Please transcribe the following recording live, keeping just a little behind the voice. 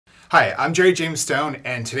Hi, I'm Jerry James Stone,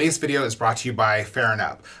 and today's video is brought to you by Fair and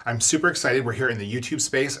Up. I'm super excited. We're here in the YouTube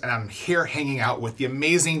space, and I'm here hanging out with the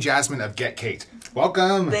amazing Jasmine of Get Caked.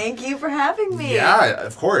 Welcome. Thank you for having me. Yeah,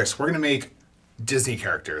 of course. We're going to make Disney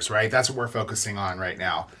characters, right? That's what we're focusing on right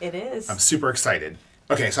now. It is. I'm super excited.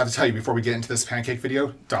 Okay, so I have to tell you, before we get into this pancake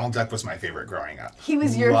video, Donald Duck was my favorite growing up. He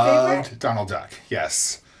was your Loved favorite? Donald Duck,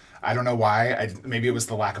 yes. I don't know why. Maybe it was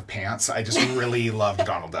the lack of pants. I just really loved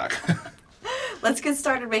Donald Duck. Let's get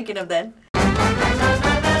started making them then.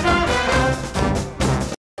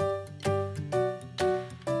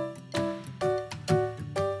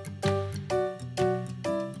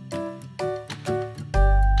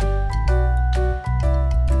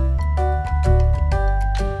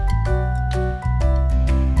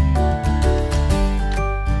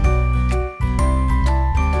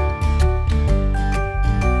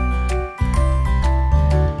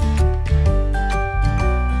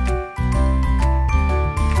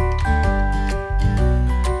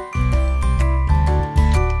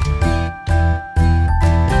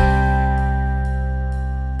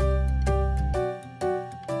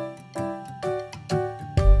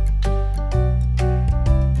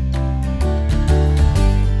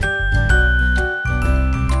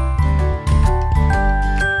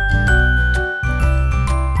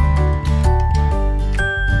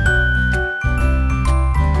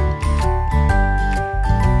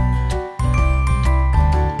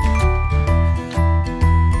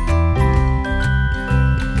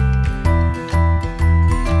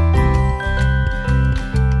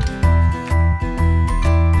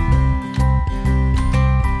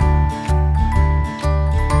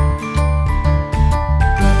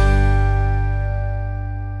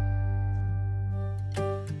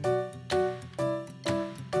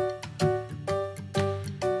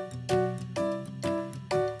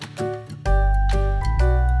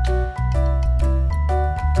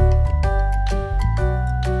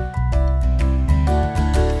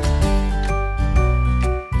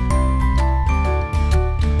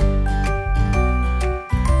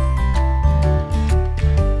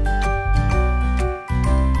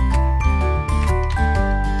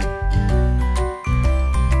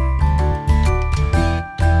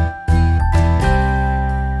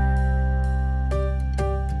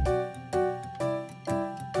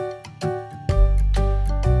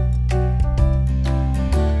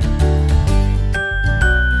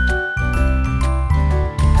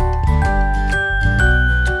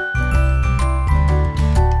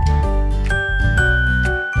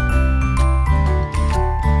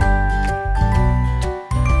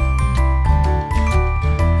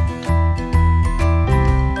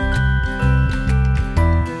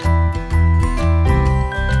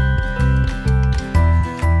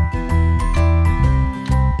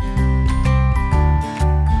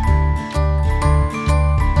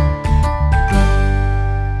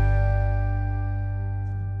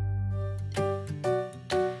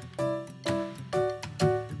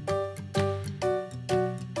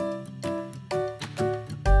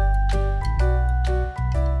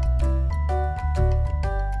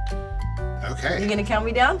 Okay. You gonna count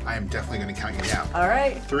me down? I am definitely going to count you down. All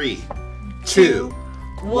right. 3, 2,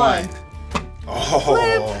 1. Oh,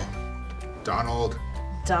 Flip. Donald.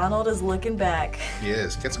 Donald is looking back. He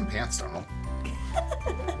is. Get some pants, Donald.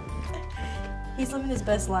 He's living his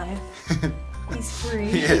best life. He's free.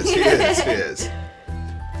 He is. He is. He is.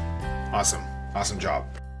 Awesome. Awesome job.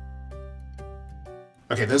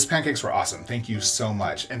 Okay, those pancakes were awesome. Thank you so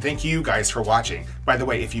much. And thank you guys for watching. By the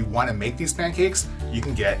way, if you want to make these pancakes, you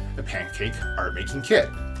can get a pancake art making kit.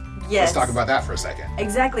 Yes. Let's talk about that for a second.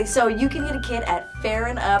 Exactly. So you can get a kit at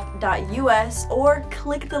fairandup.us or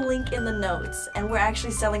click the link in the notes. And we're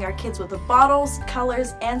actually selling our kits with the bottles,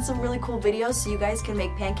 colors, and some really cool videos so you guys can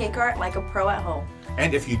make pancake art like a pro at home.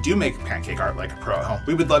 And if you do make pancake art like a pro at home,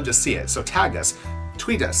 we would love to see it. So tag us,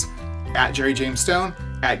 tweet us, at Jerry James Stone,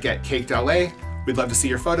 at GetCakedLA. We'd love to see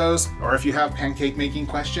your photos, or if you have pancake making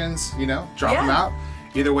questions, drop them out.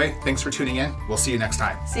 Either way, thanks for tuning in. We'll see you next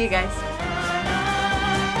time. See you guys.